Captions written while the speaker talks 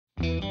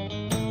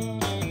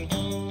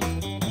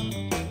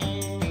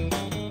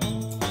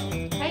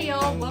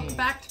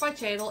to my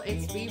channel.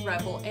 It's me,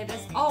 Rebel, and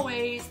as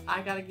always,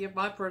 I gotta give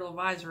my parental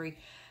advisory.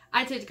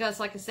 I tend to cuss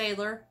like a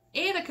sailor,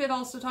 and I could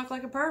also talk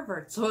like a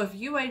pervert. So if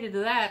you ain't into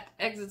that,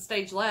 exit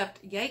stage left.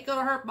 You ain't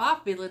gonna hurt my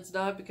feelings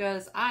none,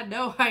 because I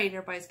know I ain't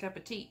everybody's cup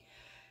of tea.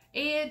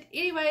 And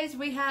anyways,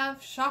 we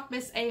have Shop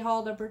Miss A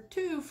haul number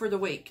 2 for the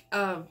week.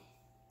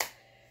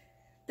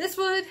 This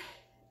one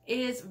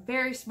is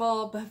very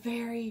small, but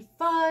very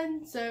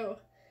fun. So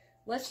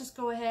let's just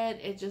go ahead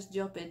and just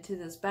jump into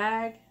this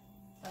bag.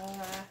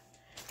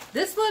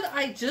 This one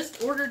I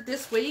just ordered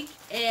this week,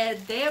 and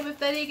damn if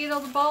they didn't get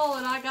on the ball,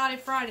 and I got it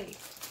Friday.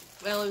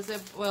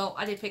 Well,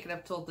 I didn't pick it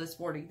up till this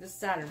morning, this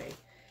Saturday.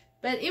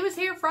 But it was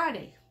here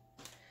Friday.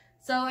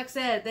 So, like I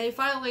said, they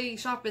finally,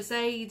 Shop Miss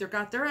A either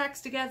got their acts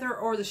together,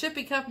 or the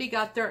shipping company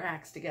got their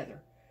acts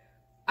together.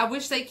 I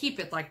wish they keep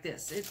it like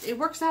this. It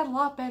works out a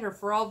lot better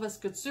for all of us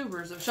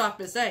consumers of Shop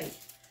Miss A.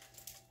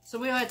 So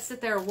we don't have to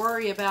sit there and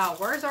worry about,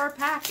 where's our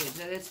package?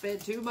 And it's been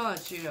 2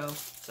 months, you know.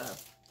 So,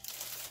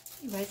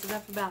 anyways,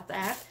 enough about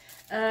that.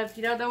 If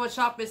you don't know what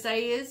Shop Miss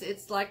A is,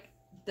 it's like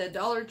the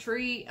Dollar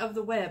Tree of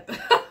the web.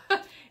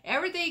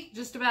 Everything,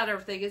 just about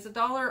everything, is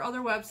 $1 on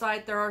their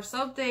website. There are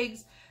some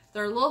things that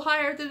are a little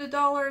higher than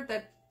 $1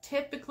 that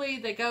typically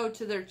they go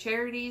to their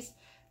charities.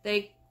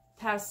 They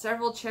have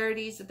several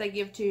charities that they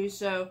give to,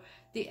 so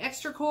the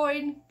extra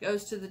coin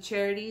goes to the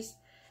charities.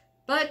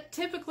 But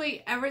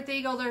typically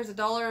everything on there is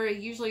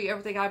 $1. Usually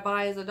everything I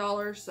buy is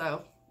 $1.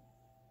 So,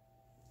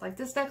 like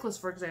this necklace,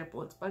 for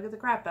example, it's bugging the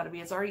crap out of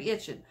me. It's already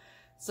itching.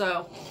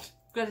 So,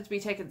 I'm going to be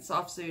taking this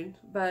off soon.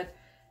 But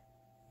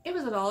it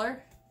was $1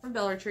 from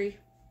Dollar Tree.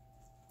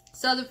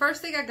 So, the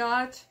first thing I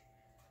got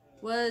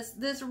was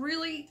this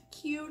really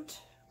cute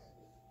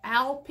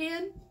owl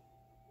pin.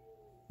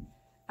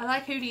 I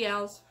like hootie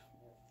owls.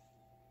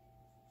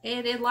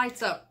 And it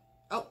lights up.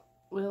 Oh,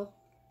 well,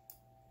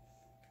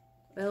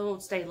 it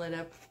won't stay lit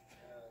up.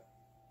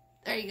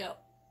 There you go.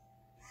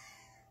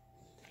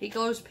 He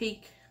glows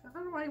pink. I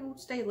don't know why he won't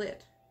stay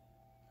lit.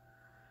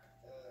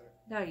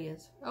 Now he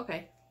is.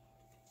 Okay.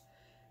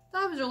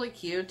 That was really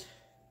cute.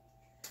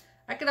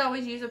 I could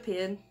always use a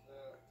pin.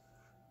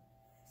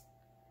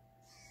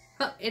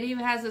 It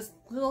even has this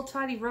little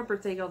tiny rubber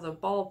thing on the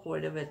ball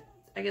point of it.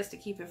 I guess to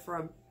keep it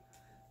from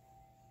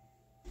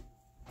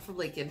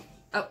leaking.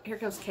 Oh, here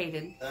comes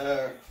Caden.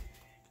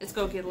 It's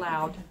gonna get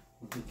loud.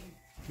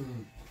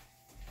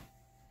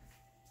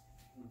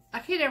 I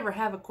can't ever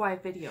have a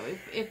quiet video.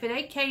 If it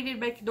ain't Caden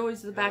making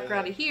noise in the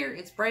background of here,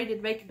 it's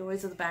Brayden making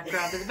noise in the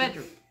background of the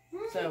bedroom.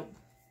 So,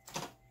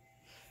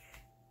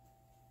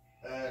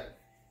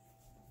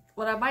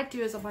 what I might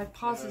do is I might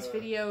pause this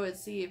video and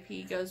see if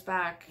he goes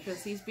back,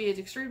 because he's being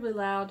extremely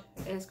loud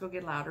and it's gonna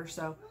get louder.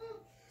 So,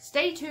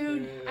 stay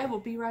tuned. I will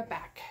be right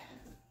back.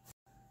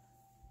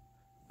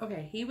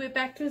 Okay, he went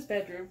back to his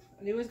bedroom.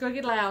 I knew it was going to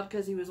get loud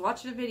because he was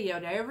watching a video.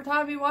 Now, every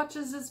time he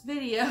watches this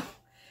video,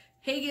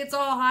 he gets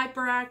all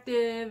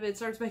hyperactive and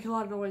starts making a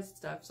lot of noise and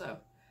stuff. So,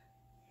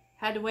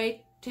 had to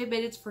wait 10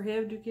 minutes for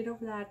him to get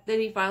over that. Then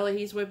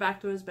he's went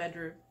back to his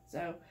bedroom.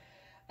 So,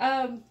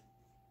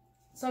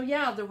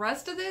 yeah, the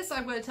rest of this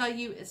I'm going to tell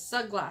you is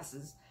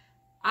sunglasses.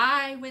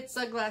 I went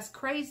sunglass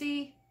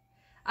crazy.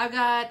 I've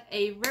got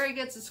a very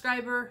good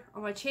subscriber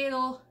on my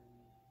channel,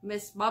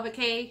 Miss Mama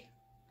K.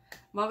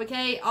 Mama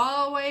K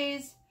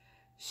always,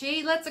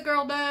 she lets a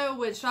girl know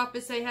when Shop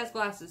Miss A has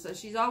glasses. So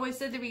she's always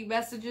sending me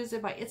messages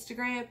in my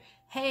Instagram.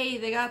 Hey,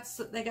 they got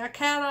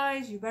cat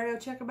eyes. You better go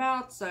check them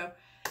out. So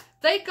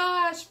thank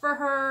gosh for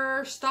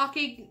her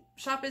stalking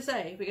Shop Miss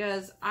A,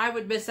 because I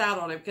would miss out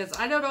on it, because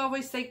I don't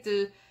always think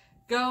to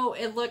go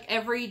and look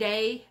every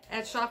day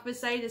at Shop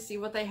Miss A to see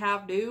what they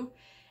have new.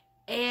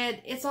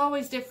 And it's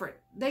always different.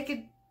 They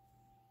could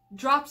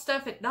drop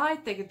stuff at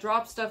night. They could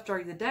drop stuff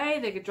during the day.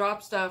 They could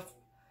drop stuff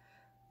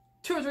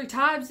 2 or 3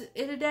 times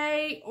in a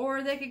day,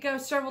 or they could go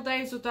several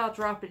days without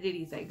dropping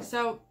anything.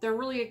 So they're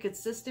really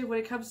inconsistent when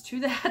it comes to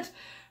that.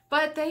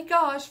 But thank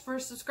gosh for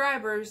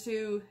subscribers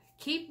who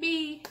keep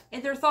me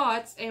in their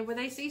thoughts, and when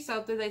they see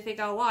something they think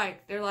I'll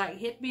like, they're like,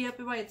 hit me up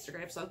in my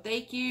Instagram. So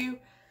thank you,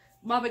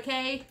 Mama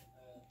K.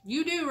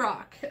 You do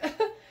rock.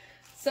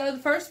 So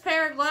the first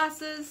pair of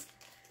glasses,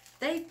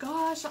 thank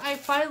gosh I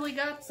finally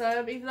got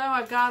some, even though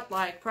I've got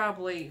like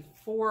probably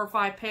 4 or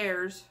 5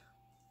 pairs.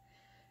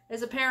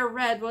 Is a pair of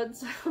red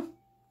ones.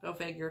 Go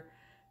figure.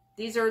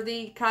 These are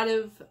the kind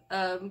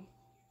of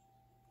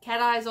cat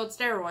eyes on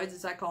steroids,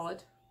 as I call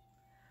it.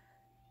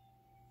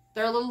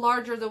 They're a little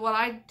larger than what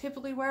I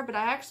typically wear, but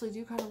I actually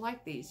do kind of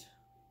like these.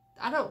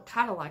 I don't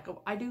kind of like them.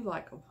 I do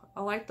like them.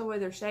 I like the way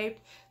they're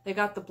shaped. They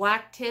got the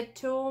black tint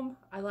to them.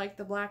 I like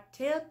the black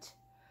tint.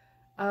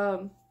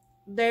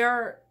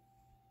 They're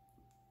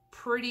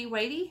pretty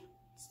weighty,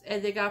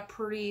 and they got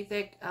pretty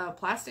thick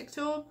plastic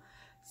to them.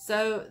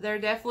 So they're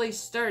definitely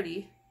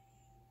sturdy.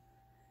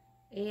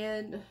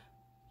 And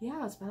yeah,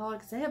 that's about all I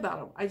can say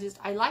about them.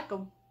 I like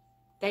them.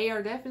 They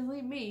are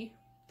definitely me.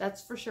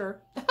 That's for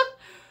sure.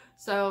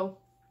 So,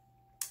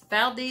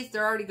 found these.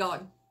 They're already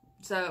gone.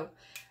 So,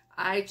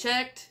 I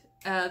checked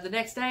the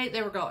next day.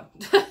 They were gone.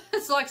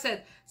 So, like I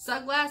said,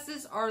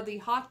 sunglasses are the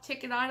hot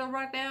ticket item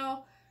right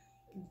now.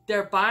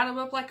 they're buying them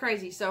up like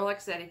crazy. So like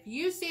I said, if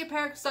you see a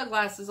pair of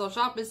sunglasses on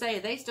Shop Miss A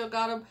and they still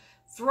got them,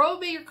 throw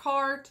them in your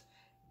cart.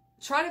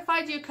 Try to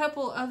find you a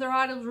couple other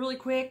items really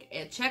quick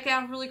and check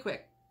out really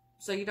quick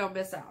so you don't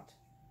miss out.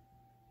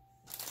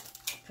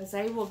 Because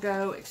they will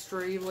go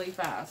extremely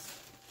fast.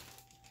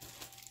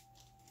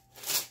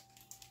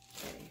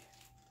 Okay.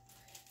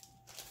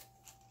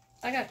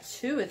 I got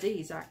 2 of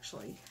these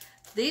actually.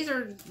 These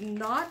are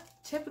not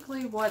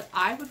typically what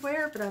I would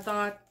wear, but I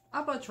thought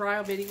I'm going to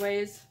try them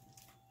anyways.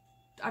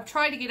 I'm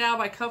trying to get out of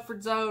my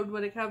comfort zone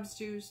when it comes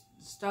to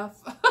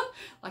stuff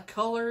like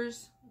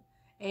colors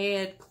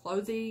and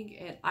clothing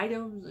and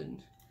items,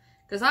 and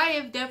because I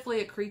am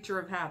definitely a creature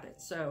of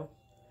habit. So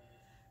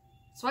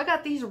I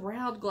got these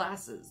round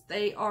glasses.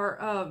 They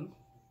are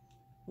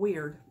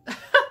weird.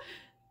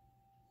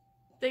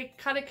 They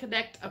kind of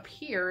connect up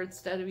here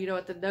instead of, you know,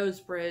 at the nose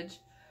bridge.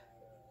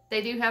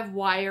 They do have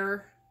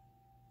wire,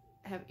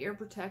 have ear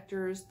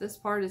protectors. This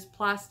part is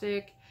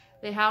plastic.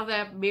 They have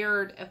that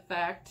mirrored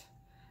effect.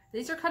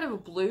 These are kind of a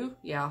blue.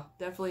 Yeah,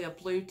 definitely a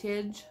blue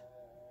tinge.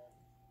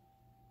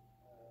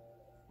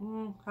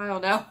 I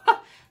don't know.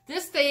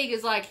 This thing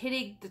is like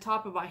hitting the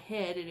top of my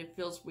head and it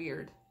feels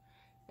weird.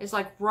 It's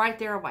like right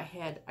there on my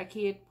head. I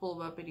can't pull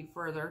them up any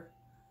further.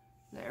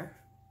 There.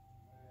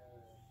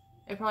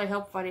 It probably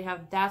helped if I didn't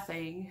have that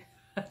thing,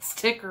 a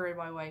sticker in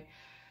my way.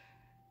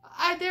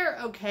 They're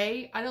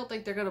okay. I don't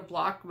think they're going to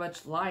block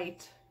much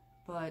light,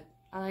 but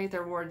I think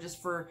they're more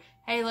just for,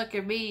 hey, look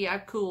at me,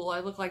 I'm cool,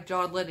 I look like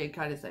John Lennon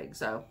kind of thing.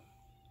 So,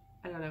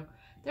 I don't know.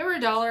 They were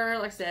 $1,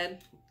 like I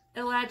said.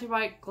 It'll add to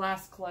my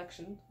glass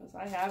collection, because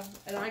I have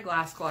an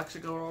eyeglass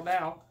collection going on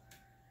now.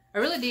 I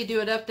really need to do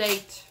an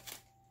update,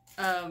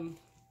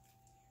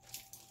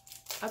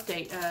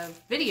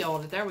 video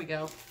on it. There we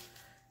go.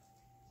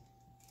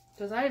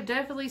 Because I have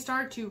definitely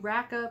started to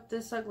rack up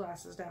the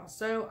sunglasses now.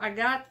 So I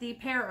got the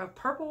pair of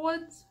purple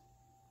ones.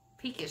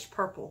 Pinkish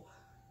purple.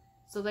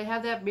 So they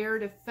have that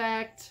mirrored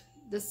effect.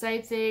 The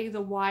same thing,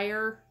 the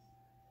wire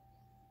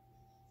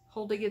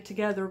holding it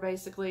together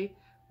basically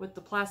with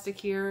the plastic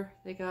here.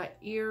 They got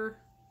ear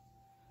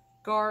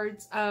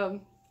guards. I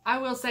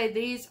will say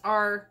these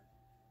are,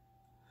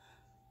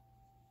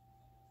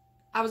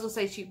 I was going to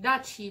say cheap,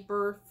 not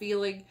cheaper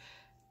feeling.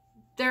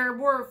 They're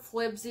more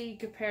flimsy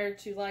compared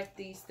to like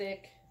these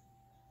thick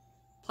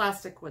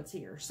plastic ones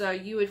here. So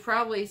you would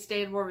probably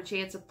stand more of a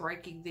chance of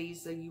breaking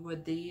these than you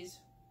would these.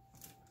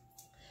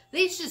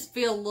 These just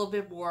feel a little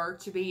bit more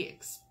to be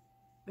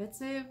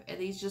expensive, and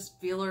these just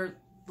feel a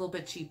little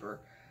bit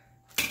cheaper.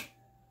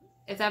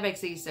 If that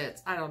makes any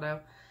sense. I don't know.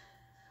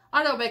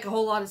 I don't make a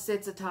whole lot of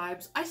sense at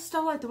times. I just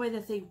don't like the way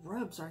the thing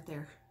rubs right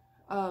there.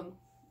 I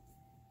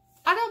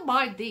don't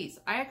mind these.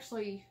 I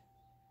actually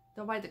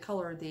don't mind the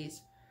color of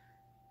these.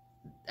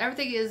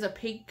 Everything is a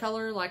pink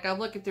color. Like I'm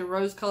looking through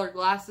rose-colored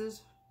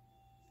glasses.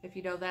 If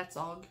you know that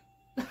song.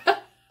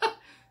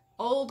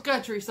 Old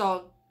country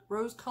song.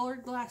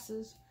 Rose-colored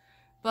glasses.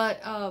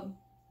 But, I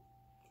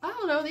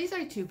don't know. These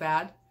ain't too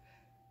bad.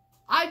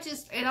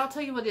 And I'll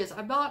tell you what it is.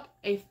 I'm not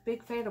a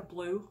big fan of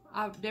blue.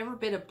 I've never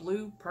been a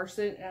blue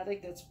person. And I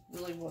think that's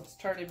really what's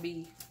turning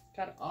me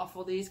kind of off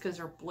on these because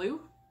they're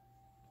blue.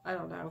 I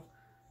don't know.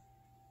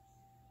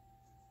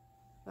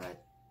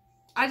 But,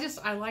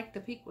 I like the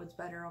pink ones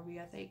better on me,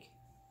 I think.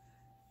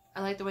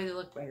 I like the way they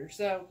look better.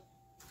 So,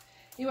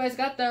 anyways,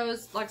 got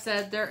those. Like I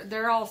said,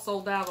 they're all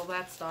sold out on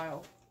that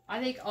style.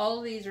 I think all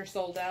of these are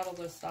sold out on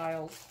those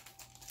styles,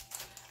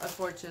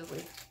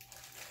 unfortunately.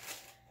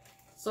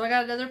 So I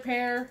got another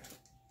pair.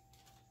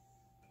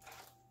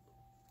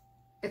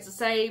 It's the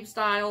same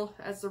style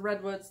as the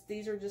red ones.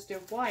 These are just in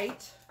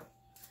white.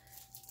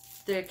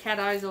 The cat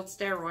eyes on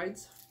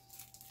steroids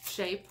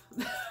shape.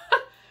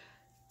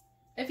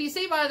 If you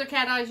see my other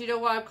cat eyes, you know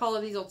why I'm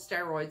calling these on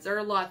steroids. They're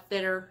a lot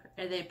thinner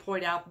and they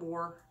point out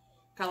more.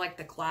 Kind of like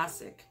the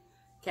classic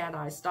cat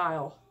eye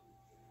style.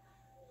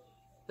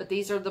 But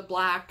these are the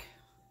black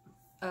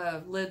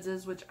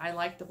lenses, which I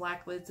like the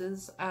black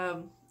lenses.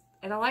 And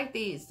I like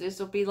these. This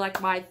will be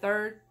like my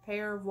third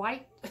pair of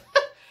white.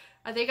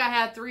 I think I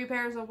have 3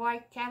 pairs of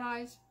white cat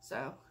eyes.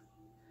 So,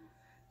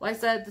 like I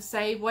said, the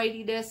same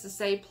weightiness, the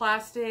same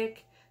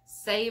plastic,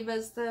 same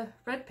as the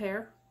red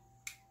pair.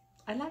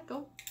 I like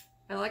them.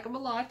 I like them a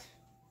lot.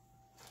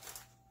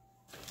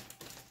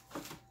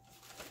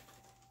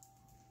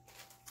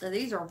 And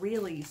these are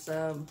really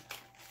some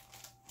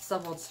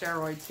on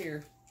steroids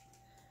here.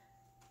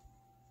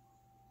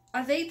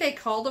 I think they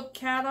called them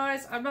cat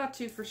eyes. I'm not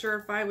too for sure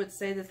if I would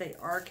say that they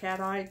are cat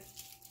eyed.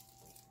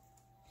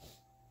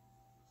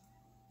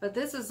 But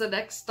this is the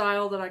next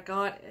style that I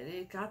got. And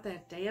it got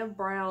that damn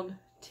brown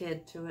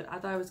tint to it. I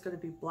thought it was going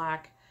to be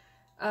black.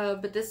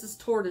 But this is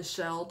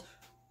tortoise-shelled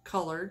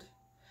colored.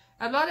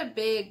 I'm not a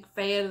big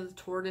fan of the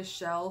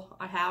tortoise-shell.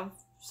 I have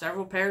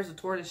several pairs of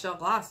tortoise-shell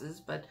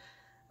glasses. But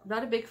I'm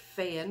not a big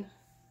fan.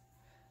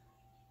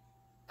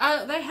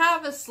 They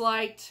have a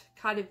slight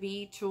kind of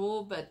V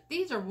tool, but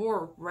these are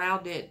more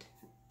rounded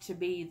to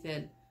me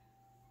than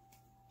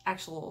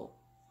actual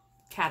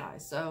cat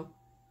eyes. So,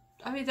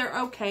 I mean, they're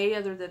okay,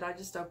 other than I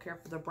just don't care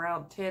for the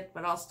brown tint,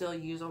 but I'll still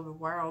use them and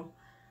wear them.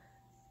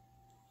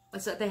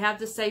 So they have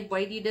the same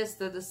weightiness.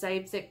 They're the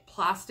same thick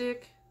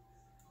plastic.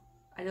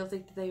 I don't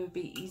think that they would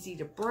be easy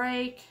to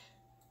break.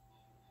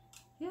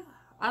 Yeah,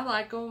 I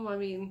like them. I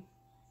mean,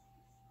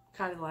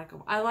 kind of like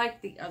them. I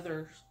like the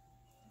others.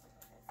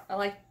 I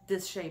like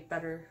this shape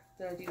better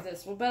than I do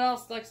this one.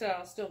 But like I said,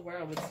 I'll still wear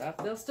them and stuff.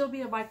 They'll still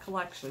be in my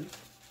collection.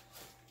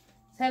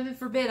 Heaven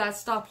forbid I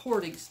stop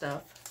hoarding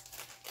stuff.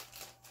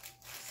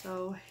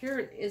 So here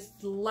is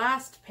the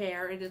last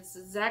pair. And it's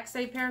the exact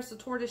same pair as the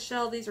tortoise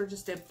shell. These are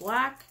just in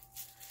black.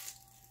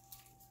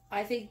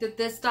 I think that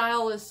this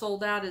style is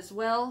sold out as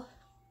well.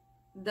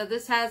 Now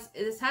this has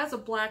a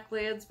black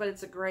lens, but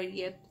it's a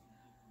gradient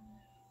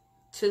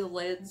to the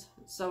lens,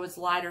 so it's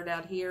lighter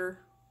down here.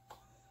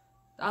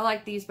 I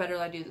like these better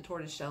than I do the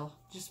tortoise shell,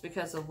 just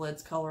because of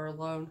lens color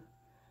alone.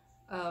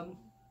 But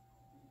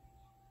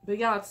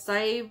yeah, it's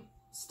same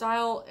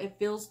style. It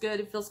feels good.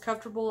 It feels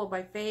comfortable on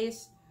my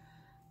face.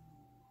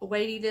 A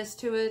weightiness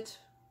to it.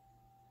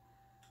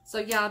 So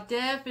yeah,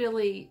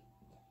 definitely.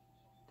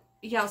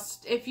 Yes,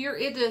 if you're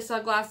into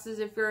sunglasses,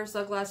 if you're a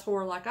sunglass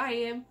hoarder like I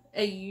am,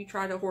 and you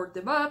try to hoard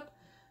them up,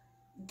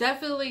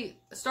 definitely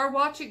start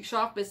watching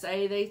Shop Miss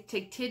A. They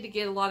tend to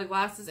get a lot of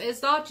glasses.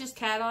 It's not just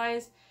cat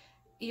eyes.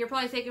 You're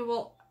probably thinking,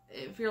 well,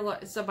 if you're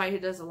like somebody who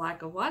doesn't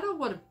like them, well, I don't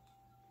want a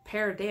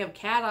pair of damn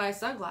cat eye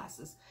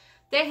sunglasses.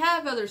 They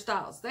have other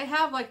styles. They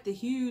have like the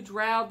huge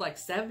round, like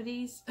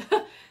 70s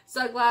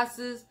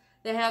sunglasses.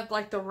 They have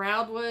like the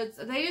round ones.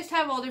 They just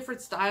have all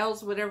different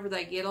styles whenever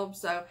they get them.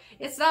 So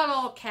it's not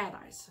all cat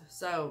eyes.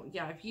 So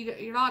yeah, if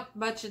you're not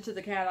much into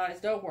the cat eyes,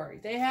 don't worry.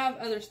 They have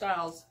other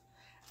styles.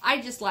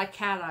 I just like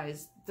cat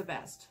eyes the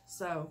best.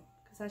 So,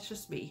 because that's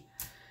just me.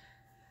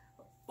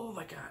 Oh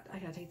my God, I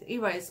gotta take that.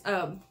 Anyways,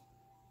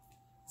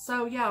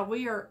 so yeah,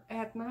 we are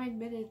at 9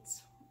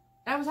 minutes.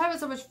 I was having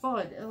so much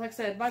fun. And like I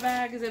said, my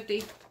bag is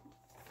empty.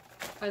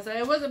 Like I said,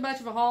 it wasn't much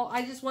of a haul.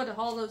 I just wanted to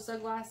haul those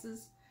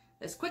sunglasses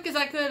as quick as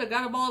I could. I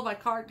got them all in my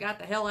cart, got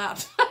the hell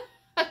out.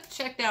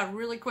 Checked out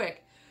really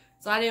quick.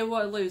 So I didn't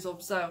want to lose them.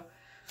 So,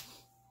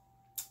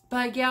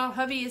 but yeah,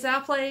 hubby is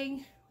out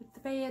playing with the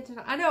band. And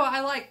I know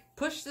I like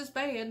push this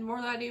band more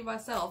than I do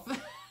myself.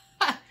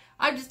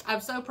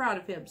 I'm so proud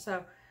of him.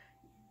 So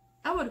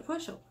I want to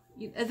push them.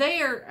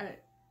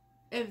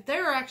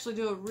 They're actually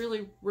doing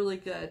really, really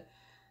good.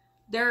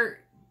 They're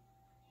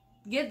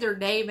getting their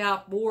name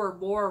out more and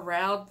more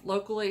around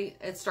locally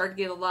and starting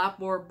to get a lot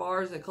more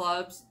bars and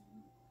clubs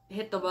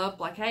hit them up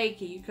like, hey,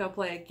 can you come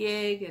play a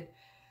gig? And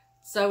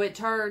so in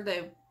turn,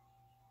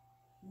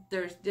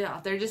 they're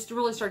just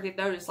really starting to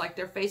get noticed. Like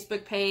their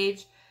Facebook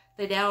page,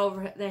 they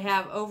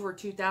have over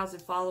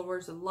 2,000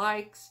 followers and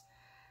likes.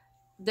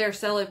 They're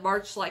selling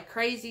merch like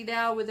crazy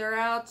now when they're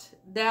out.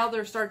 Now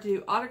they're starting to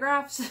do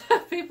autographs.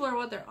 People are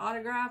wanting their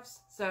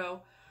autographs.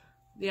 So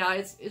yeah,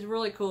 it's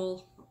really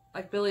cool.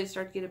 Like Billy's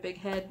starting to get a big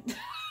head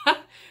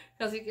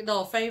because he's getting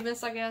all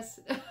famous, I guess.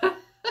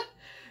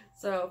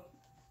 So,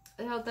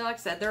 you know, like I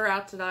said, they're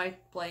out tonight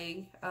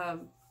playing.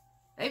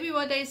 Maybe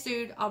one day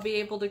soon I'll be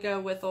able to go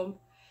with them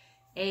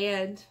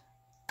and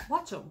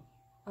watch them.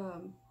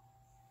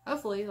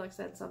 Hopefully, like I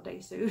said,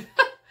 someday soon.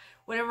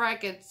 Whenever I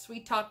can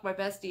sweet talk my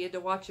bestie into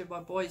watching my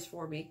boys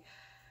for me.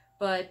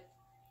 But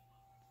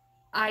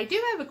I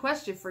do have a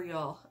question for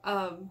y'all.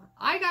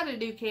 I got a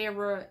new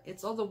camera.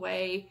 It's on the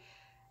way.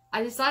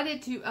 I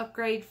decided to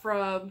upgrade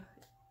from...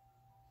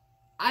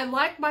 I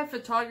like my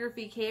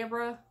photography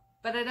camera,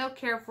 but I don't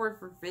care for it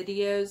for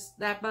videos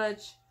that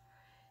much.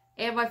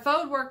 And my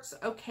phone works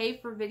okay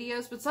for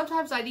videos, but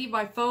sometimes I need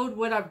my phone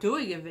when I'm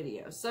doing a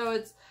video.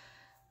 So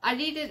I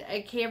needed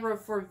a camera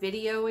for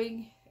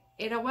videoing,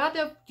 and I wound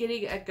up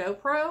getting a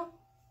GoPro.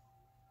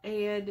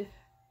 And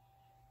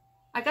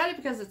I got it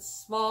because it's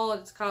small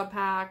and it's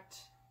compact,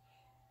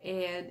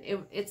 and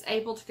it's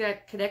able to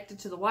get connected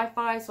to the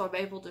Wi-Fi, so I'm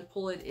able to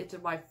pull it into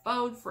my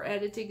phone for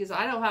editing, because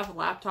I don't have a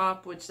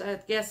laptop, which I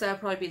guess that'd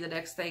probably be the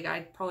next thing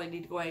I'd probably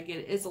need to go ahead and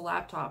get is a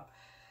laptop.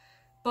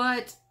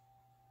 But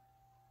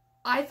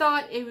I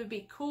thought it would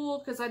be cool,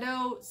 because I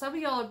know some of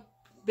y'all have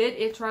been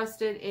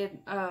interested in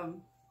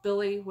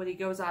Billy when he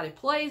goes out and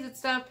plays and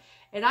stuff,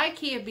 and I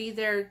can't be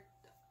there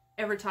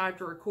every time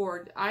to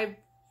record. I'm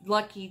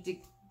lucky to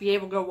be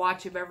able to go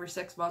watch him every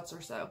 6 months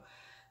or so.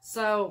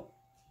 So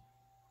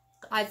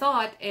I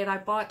thought, and I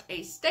bought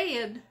a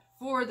stand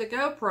for the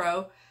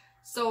GoPro,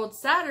 so on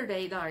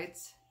Saturday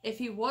nights, if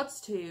he wants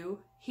to,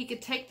 he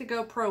could take the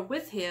GoPro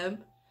with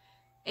him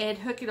and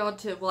hook it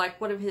onto like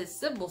one of his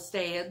cymbal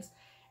stands,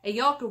 and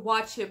y'all could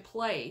watch him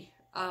play.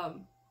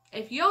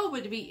 If y'all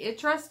would be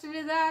interested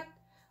in that,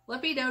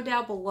 let me know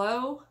down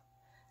below.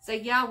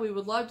 Say, yeah, we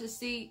would love to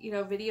see, you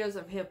know, videos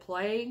of him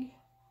playing.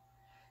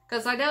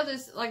 Because I know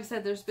this, like I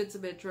said, there's been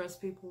some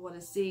interest. People want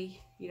to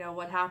see, you know,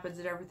 what happens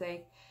and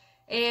everything.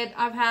 And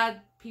I've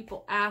had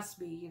people ask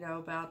me, you know,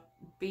 about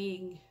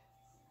being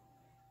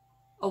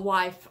a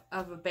wife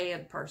of a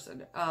band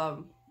person. I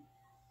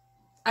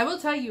will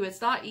tell you,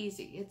 it's not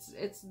easy.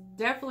 It's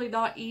definitely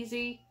not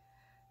easy.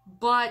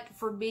 But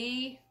for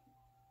me,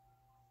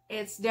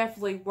 it's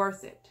definitely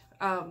worth it.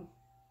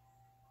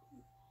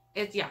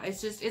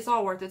 It's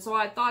all worth it. So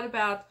I thought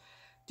about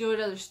do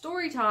another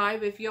story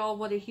time if y'all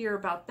want to hear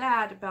about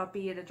that, about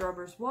being a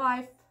drummer's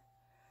wife.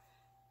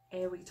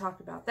 And we can talk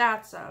about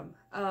that some.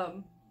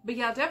 But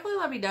yeah, definitely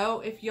let me know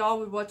if y'all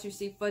would want to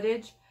see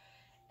footage.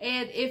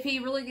 And if he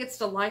really gets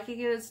to liking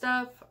it and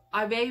stuff,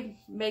 I may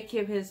make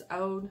him his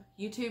own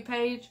YouTube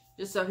page,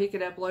 just so he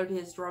can upload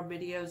his drum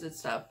videos and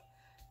stuff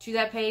to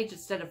that page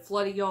instead of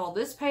flooding y'all on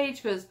this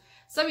page, because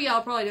some of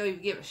y'all probably don't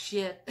even give a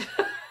shit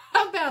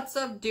about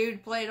some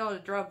dude playing on a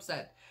drum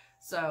set.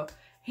 So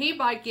he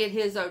might get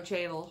his own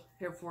channel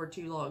here for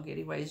too long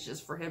anyways,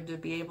 just for him to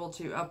be able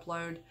to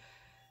upload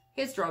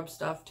his drum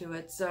stuff to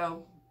it.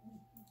 So,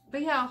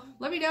 but yeah,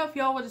 let me know if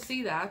y'all want to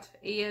see that.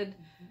 And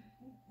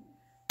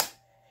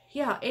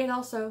yeah, and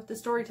also the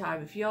story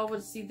time. If y'all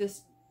want to see the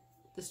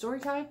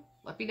story time,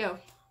 let me know.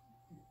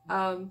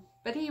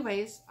 But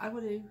anyways, I'm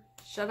going to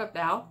shut up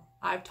now.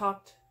 I've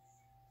talked,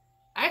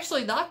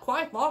 actually not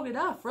quite long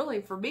enough,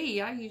 really, for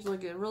me. I usually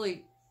get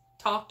really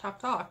talk.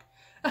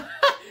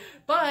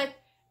 But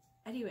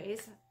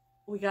anyways,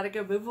 we got to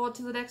go move on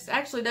to the next.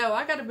 Actually, no,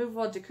 I got to move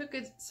on to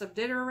cooking some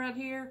dinner around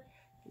here.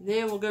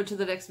 Then we'll go to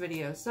the next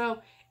video.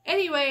 So,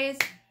 anyways,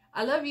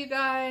 I love you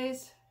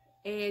guys.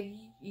 And,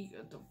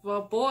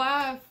 well, boy,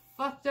 I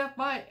fucked up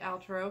my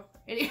outro.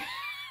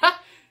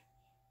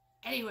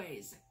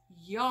 Anyways,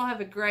 y'all have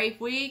a great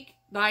week,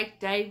 night,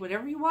 day,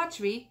 whenever you watch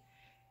me.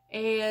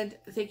 And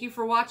thank you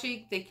for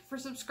watching. Thank you for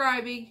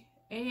subscribing.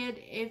 And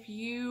if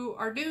you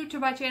are new to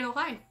my channel,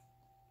 hi.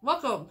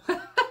 Welcome.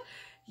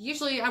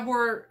 Usually I'm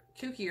more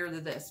kookier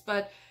than this,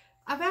 but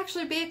I'm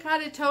actually being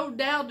kind of toned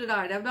down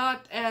tonight. I'm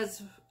not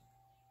as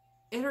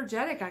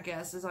energetic, I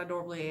guess, as I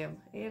normally am.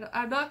 And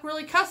I'm not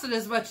really cussing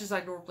as much as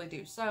I normally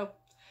do. So,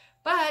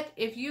 but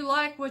if you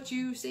like what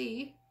you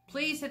see,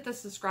 please hit the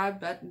subscribe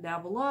button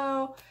down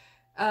below.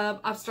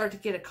 I'm starting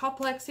to get a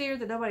complex here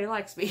that nobody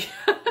likes me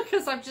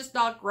because I'm just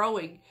not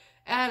growing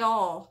at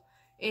all.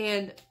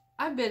 And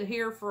I've been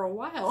here for a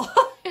while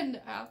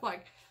and I'm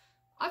like,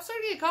 I'm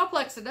starting to get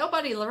complex and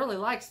nobody really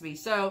likes me.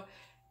 So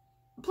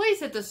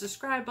please hit the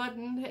subscribe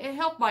button and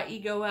help my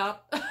ego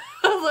out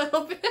a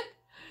little bit.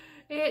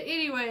 And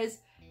anyways,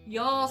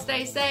 y'all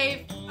stay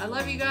safe. I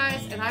love you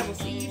guys and I will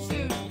see you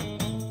soon.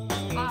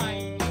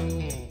 Bye.